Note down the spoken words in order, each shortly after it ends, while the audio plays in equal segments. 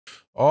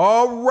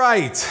All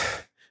right.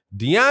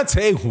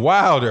 Deontay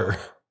Wilder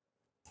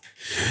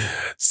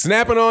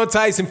snapping on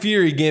Tyson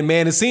Fury again,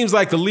 man. It seems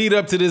like the lead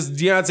up to this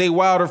Deontay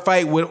Wilder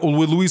fight with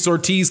Luis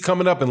Ortiz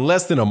coming up in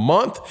less than a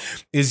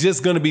month is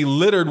just going to be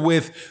littered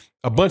with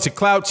a bunch of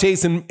clout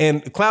chasing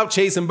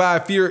by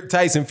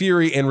Tyson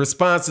Fury and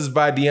responses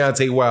by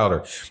Deontay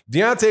Wilder.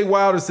 Deontay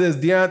Wilder says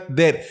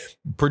that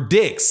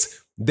predicts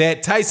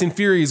that Tyson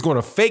Fury is going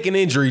to fake an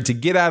injury to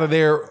get out of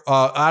their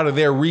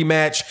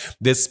rematch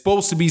that's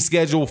supposed to be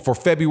scheduled for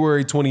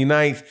February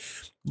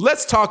 29th.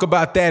 Let's talk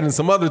about that and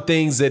some other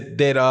things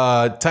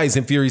that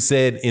Tyson Fury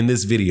said in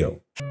this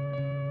video.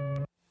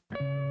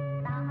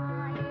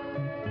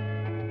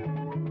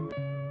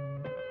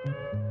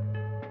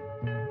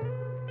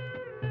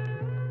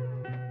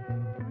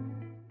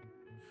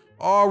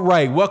 All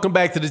right, welcome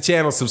back to the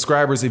channel,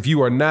 subscribers. If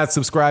you are not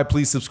subscribed,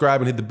 please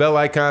subscribe and hit the bell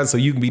icon so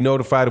you can be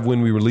notified of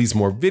when we release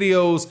more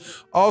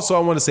videos. Also, I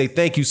want to say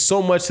thank you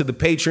so much to the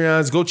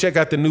Patreons. Go check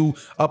out the new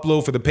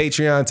upload for the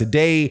Patreon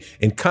today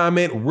and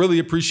comment. Really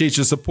appreciate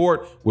your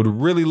support. Would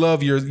really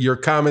love your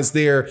comments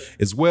there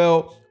as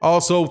well.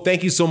 Also,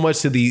 thank you so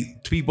much to the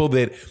people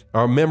that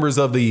are members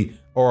of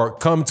or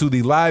come to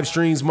the live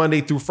streams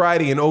Monday through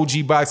Friday and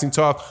OG Boxing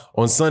Talk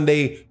on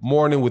Sunday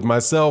morning with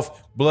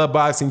myself, Blood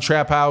Boxing,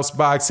 Trap House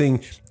Boxing,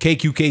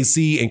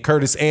 KQKC, and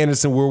Curtis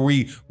Anderson, where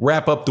we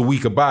wrap up the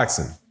week of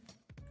boxing.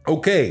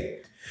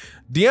 Okay,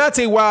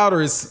 Deontay Wilder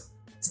is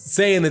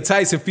saying that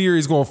Tyson Fury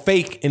is going to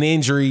fake an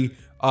injury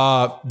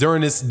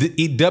during this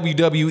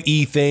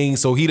WWE thing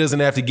so he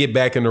doesn't have to get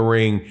back in the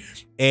ring.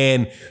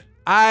 And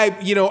I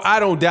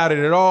don't doubt it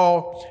at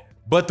all.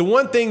 But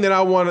the thing that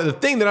I want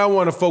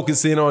to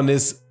focus in on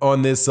this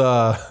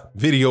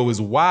video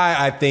is why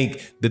I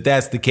think that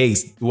that's the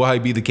case. Why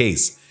be the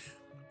case?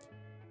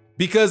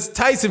 Because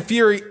Tyson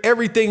Fury,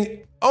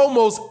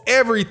 almost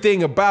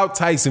everything about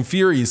Tyson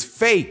Fury is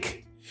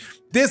fake.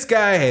 This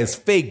guy has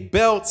fake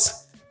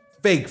belts,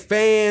 fake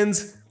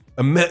fans,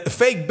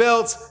 fake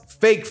belts,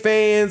 fake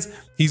fans.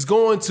 He's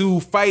going to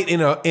fight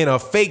in a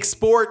fake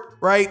sport,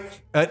 right?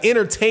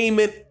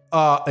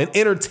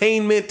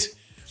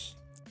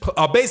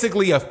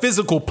 Basically a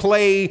physical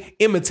play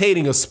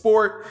imitating a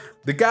sport.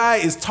 The guy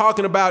is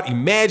talking about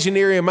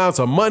imaginary amounts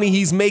of money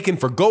he's making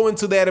for going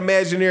to that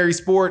imaginary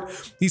sport.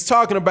 He's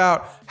talking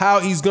about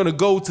how he's going to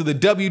go to the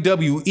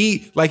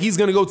WWE, like he's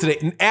going to go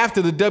to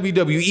after the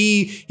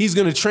WWE, he's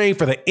going to train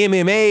for the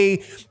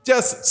MMA.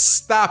 Just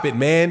stop it,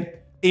 man.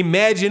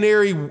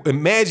 Imaginary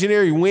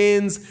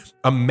wins,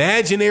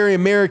 imaginary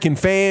American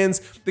fans.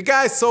 The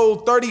guy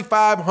sold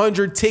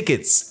 3,500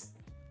 tickets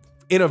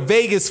in a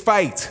Vegas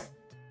fight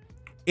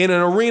in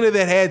an arena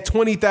that had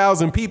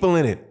 20,000 people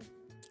in it.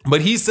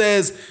 But he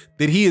says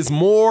that he has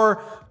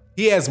more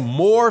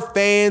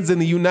fans in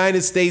the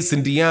United States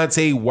than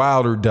Deontay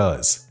Wilder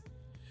does.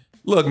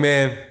 Look,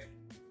 man,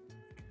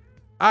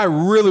 I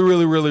really,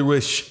 really, really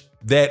wish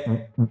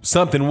that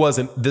something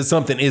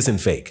isn't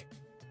fake.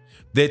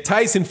 That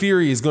Tyson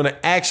Fury is going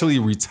to actually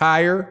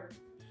retire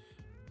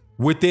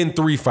within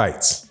 3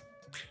 fights.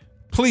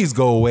 Please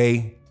go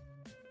away.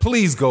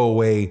 Please go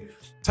away.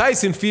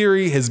 Tyson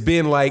Fury has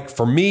been, like,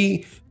 for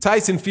me,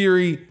 Tyson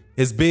Fury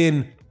has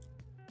been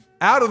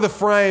out of the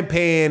frying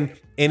pan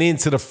and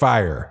into the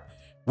fire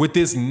with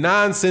this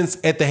nonsense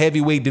at the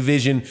heavyweight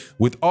division,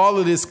 with all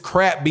of this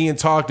crap being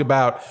talked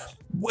about.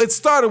 It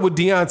started with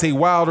Deontay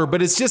Wilder,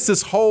 but it's just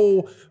this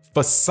whole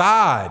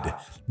facade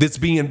that's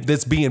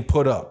being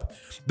put up.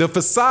 The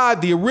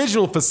facade, the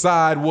original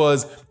facade,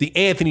 was the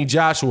Anthony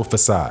Joshua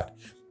facade.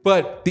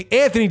 But the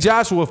Anthony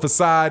Joshua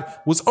facade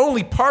was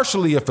only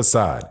partially a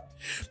facade.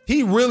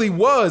 He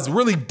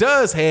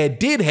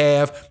did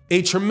have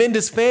a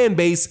tremendous fan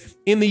base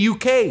in the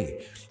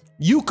UK.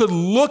 You could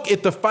look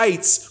at the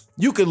fights.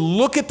 You could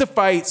look at the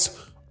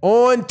fights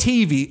on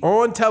TV,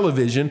 on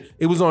television.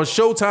 It was on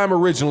Showtime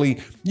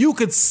originally. You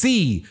could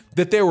see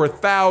that there were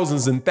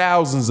thousands and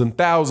thousands and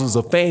thousands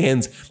of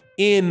fans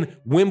in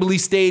Wembley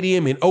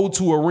Stadium, in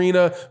O2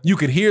 Arena. You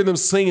could hear them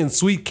singing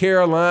Sweet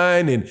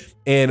Caroline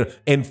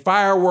and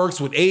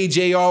fireworks with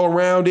AJ all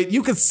around it.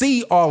 You could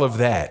see all of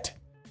that.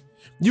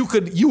 You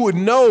would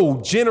know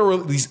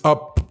generally,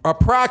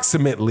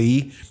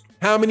 approximately,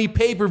 how many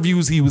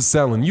pay-per-views he was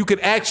selling. You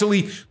could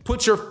actually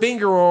put your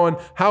finger on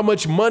how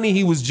much money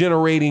he was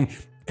generating,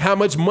 how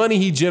much money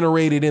he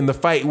generated in the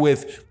fight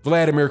with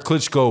Vladimir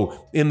Klitschko,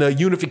 in the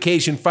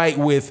unification fight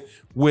with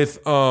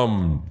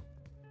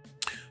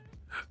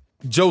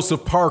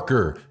Joseph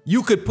Parker.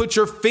 You could put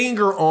your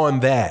finger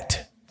on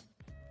that.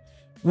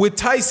 With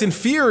Tyson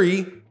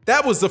Fury,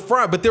 that was the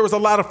front, but there was a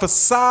lot of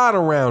facade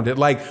around it.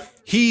 Like,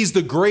 he's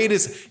the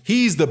greatest,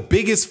 he's the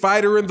biggest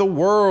fighter in the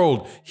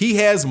world. He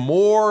has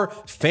more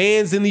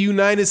fans in the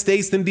United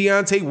States than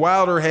Deontay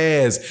Wilder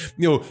has.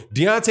 You know,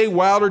 Deontay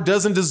Wilder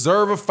doesn't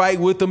deserve a fight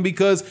with him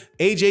because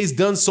AJ's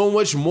done so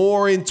much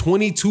more in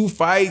 22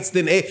 fights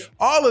than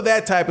all of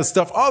that type of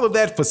stuff, all of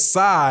that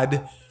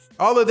facade,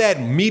 all of that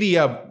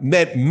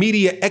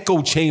media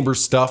echo chamber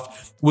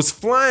stuff was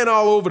flying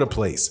all over the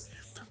place.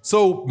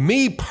 So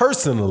me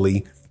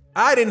personally,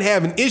 I didn't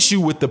have an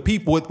issue with the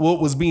people with what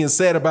was being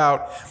said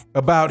about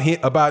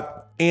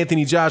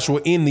Anthony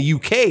Joshua in the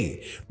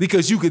UK,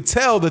 because you could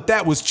tell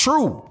that was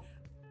true.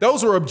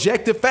 Those are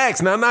objective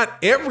facts. Now, not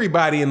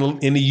everybody in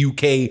the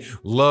UK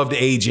loved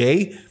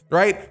AJ,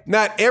 right?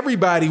 Not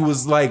everybody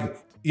was like,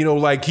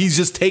 like he's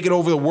just taking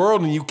over the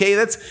world in the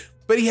UK.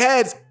 But he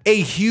had a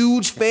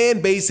huge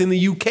fan base in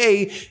the UK,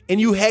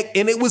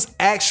 and it was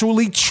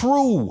actually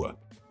true.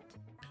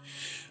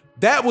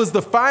 That was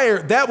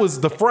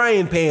the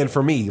frying pan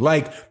for me.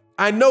 Like,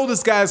 I know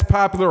this guy's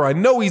popular. I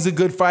know he's a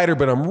good fighter,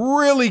 but I'm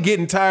really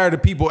getting tired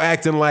of people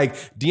acting like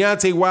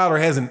Deontay Wilder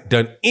hasn't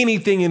done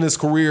anything in his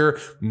career.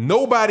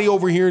 Nobody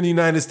over here in the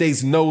United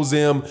States knows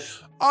him.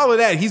 All of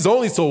that. He's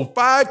only sold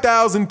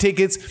 5,000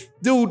 tickets.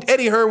 Dude,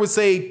 Eddie Hearn would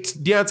say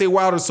Deontay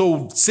Wilder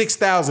sold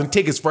 6,000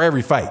 tickets for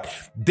every fight.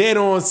 Dead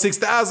on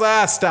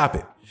 6,000. Stop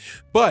it.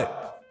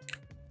 But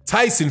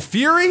Tyson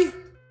Fury,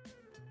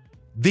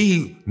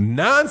 the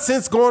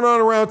nonsense going on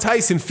around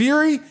Tyson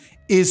Fury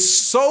is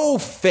so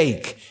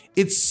fake.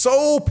 It's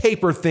so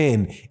paper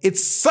thin.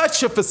 It's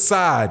such a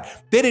facade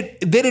that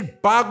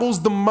it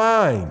boggles the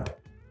mind.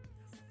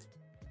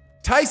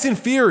 Tyson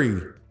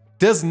Fury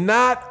does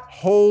not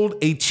hold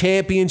a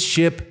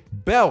championship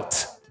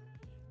belt.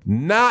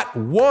 Not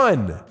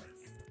one.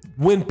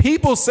 When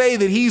people say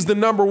that he's the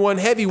 #1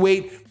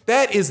 heavyweight,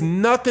 that is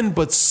nothing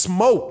but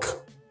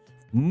smoke.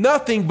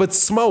 Nothing but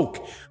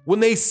smoke.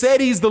 When they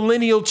said he's the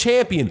lineal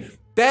champion,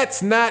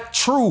 that's not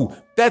true.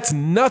 That's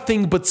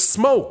nothing but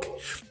smoke.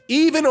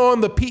 Even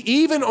on the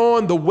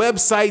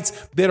websites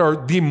that are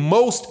the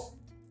most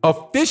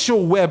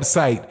official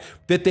website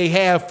that they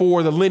have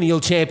for the lineal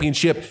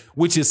championship,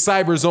 which is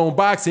Cyberzone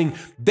Boxing,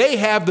 they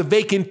have the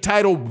vacant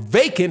title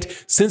vacant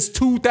since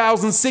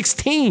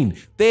 2016.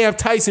 They have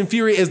Tyson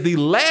Fury as the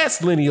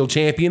last lineal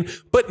champion,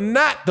 but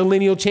not the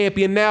lineal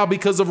champion now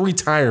because of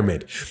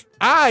retirement.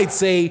 I'd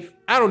say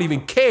I don't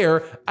even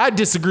care. I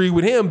disagree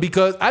with him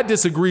because I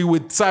disagree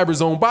with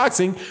Cyberzone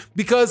Boxing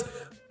because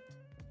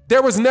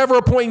there was never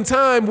a point in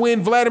time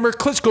when Vladimir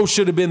Klitschko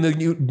should have been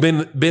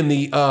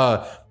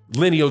the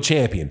lineal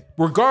champion.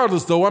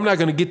 Regardless, though, I'm not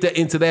going to get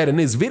into that in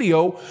this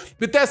video,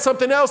 but that's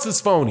something else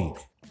is phony.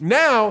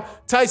 Now,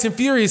 Tyson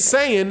Fury is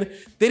saying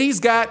that he's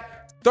got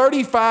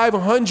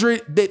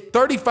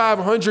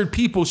 3,500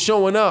 people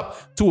showing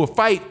up to a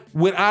fight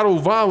with Otto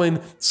Wallin.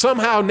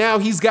 Somehow now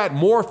he's got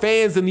more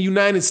fans in the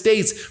United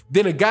States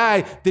than a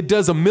guy that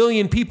does 1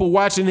 million people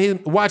watching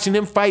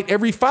him fight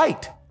every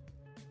fight.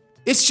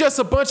 It's just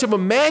a bunch of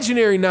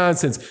imaginary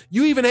nonsense.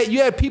 You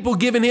had people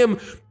giving him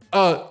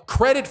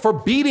credit for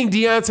beating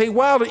Deontay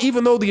Wilder,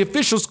 even though the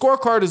official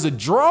scorecard is a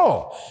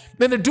draw.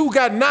 Then the dude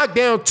got knocked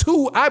down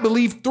 2, I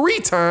believe 3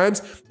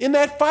 times in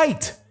that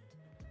fight.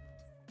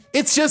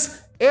 It's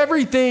just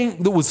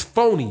everything that was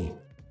phony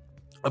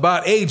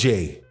about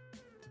AJ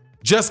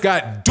just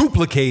got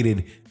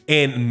duplicated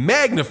and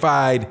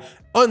magnified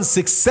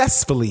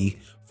unsuccessfully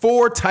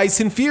for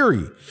Tyson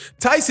Fury.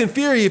 Tyson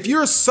Fury, if you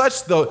are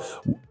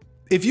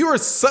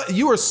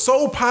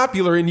so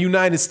popular in the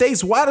United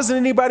States, why doesn't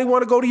anybody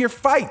want to go to your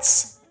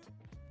fights?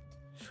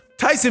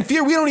 Tyson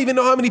Fury, we don't even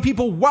know how many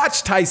people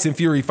watch Tyson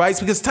Fury fights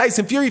because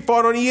Tyson Fury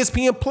fought on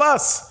ESPN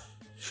Plus.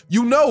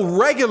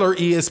 Regular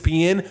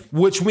ESPN,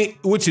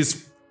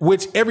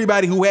 which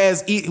everybody who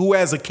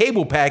has a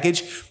cable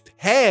package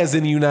has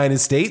in the United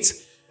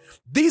States.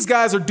 These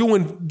guys are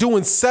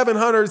doing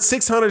 700,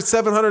 600,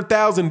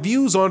 700,000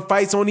 views on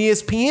fights on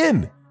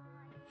ESPN.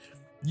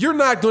 You're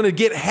not going to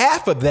get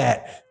half of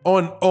that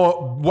on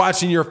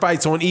watching your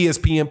fights on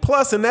ESPN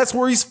Plus, and that's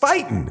where he's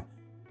fighting.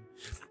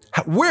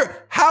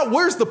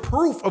 Where's the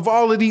proof of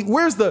all of these?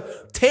 Where's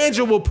the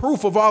tangible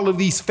proof of all of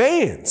these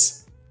fans?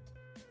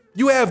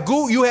 You have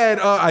Google. You had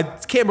I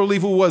can't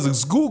believe who it was.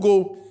 It's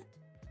Google,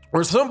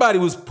 or somebody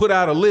was put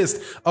out a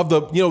list of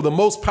the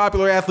most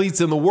popular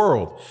athletes in the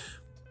world.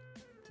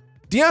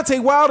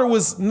 Deontay Wilder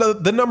was the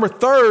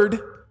 #3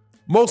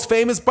 most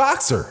famous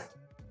boxer,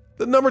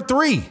 the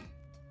 #3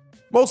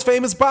 most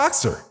famous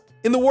boxer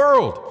in the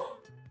world.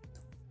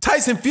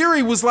 Tyson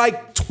Fury was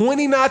like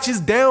 20 notches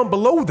down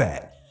below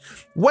that.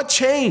 What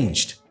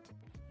changed?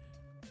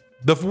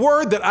 The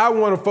word that I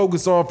want to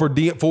focus on for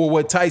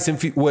what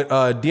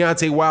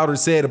Deontay Wilder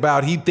said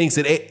about he thinks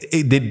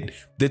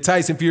that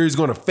Tyson Fury is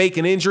going to fake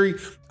an injury,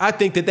 I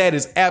think that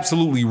is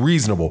absolutely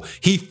reasonable.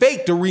 He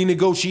faked a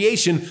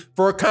renegotiation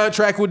for a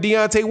contract with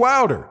Deontay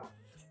Wilder.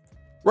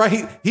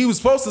 Right? He was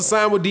supposed to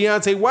sign with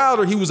Deontay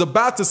Wilder. He was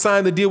about to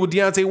sign the deal with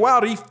Deontay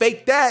Wilder. He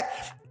faked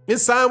that and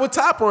signed with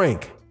Top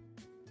Rank.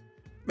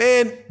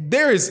 Man,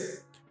 there is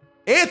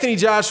Anthony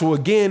Joshua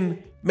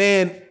again,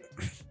 man.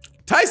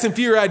 Tyson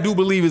Fury, I do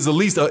believe, is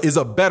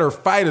a better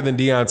fighter than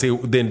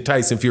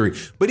Tyson Fury.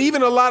 But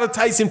even a lot of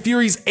Tyson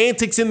Fury's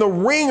antics in the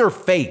ring are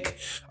fake.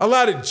 A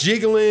lot of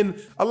jiggling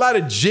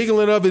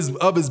of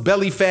his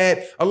belly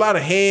fat, a lot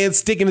of hands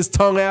sticking his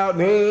tongue out.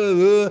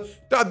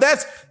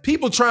 That's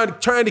people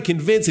trying to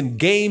convince and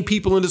game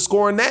people into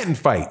scoring that in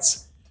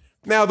fights.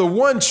 Now, the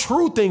one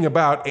true thing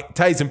about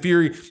Tyson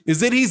Fury is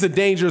that he's a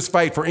dangerous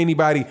fight for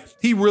anybody.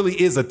 He really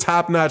is a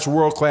top-notch,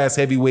 world-class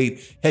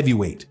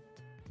heavyweight.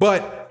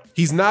 but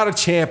he's not a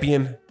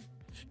champion.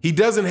 He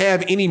doesn't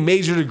have any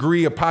major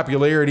degree of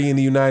popularity in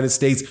the United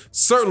States,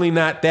 certainly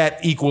not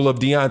that equal of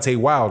Deontay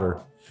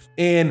Wilder.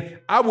 And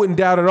I wouldn't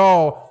doubt at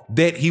all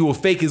that he will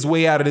fake his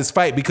way out of this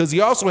fight because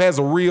he also has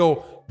a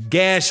real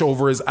gash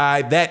over his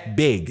eye that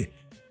big,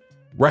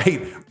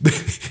 right?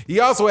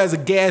 He also has a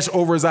gash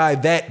over his eye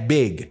that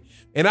big.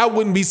 And I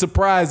wouldn't be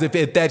surprised if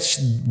that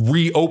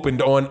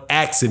reopened on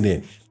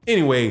accident.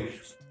 Anyway,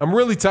 I'm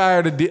really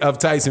tired of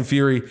Tyson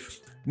Fury.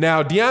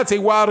 Now, Deontay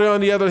Wilder, on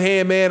the other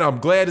hand, man, I'm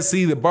glad to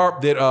see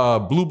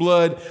that Blue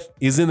Blood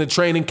is in the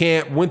training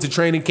camp, went to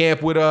training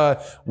camp with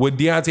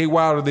Deontay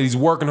Wilder, that he's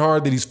working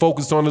hard, that he's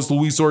focused on this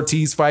Luis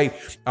Ortiz fight.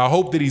 I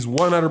hope that he's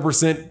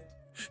 100%,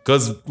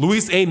 because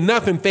Luis ain't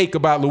nothing fake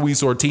about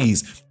Luis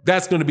Ortiz.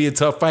 That's going to be a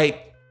tough fight,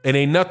 and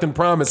ain't nothing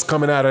promised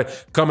coming out of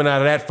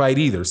that fight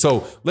either.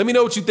 So let me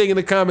know what you think in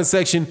the comment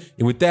section.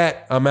 And with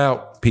that, I'm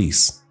out.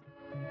 Peace.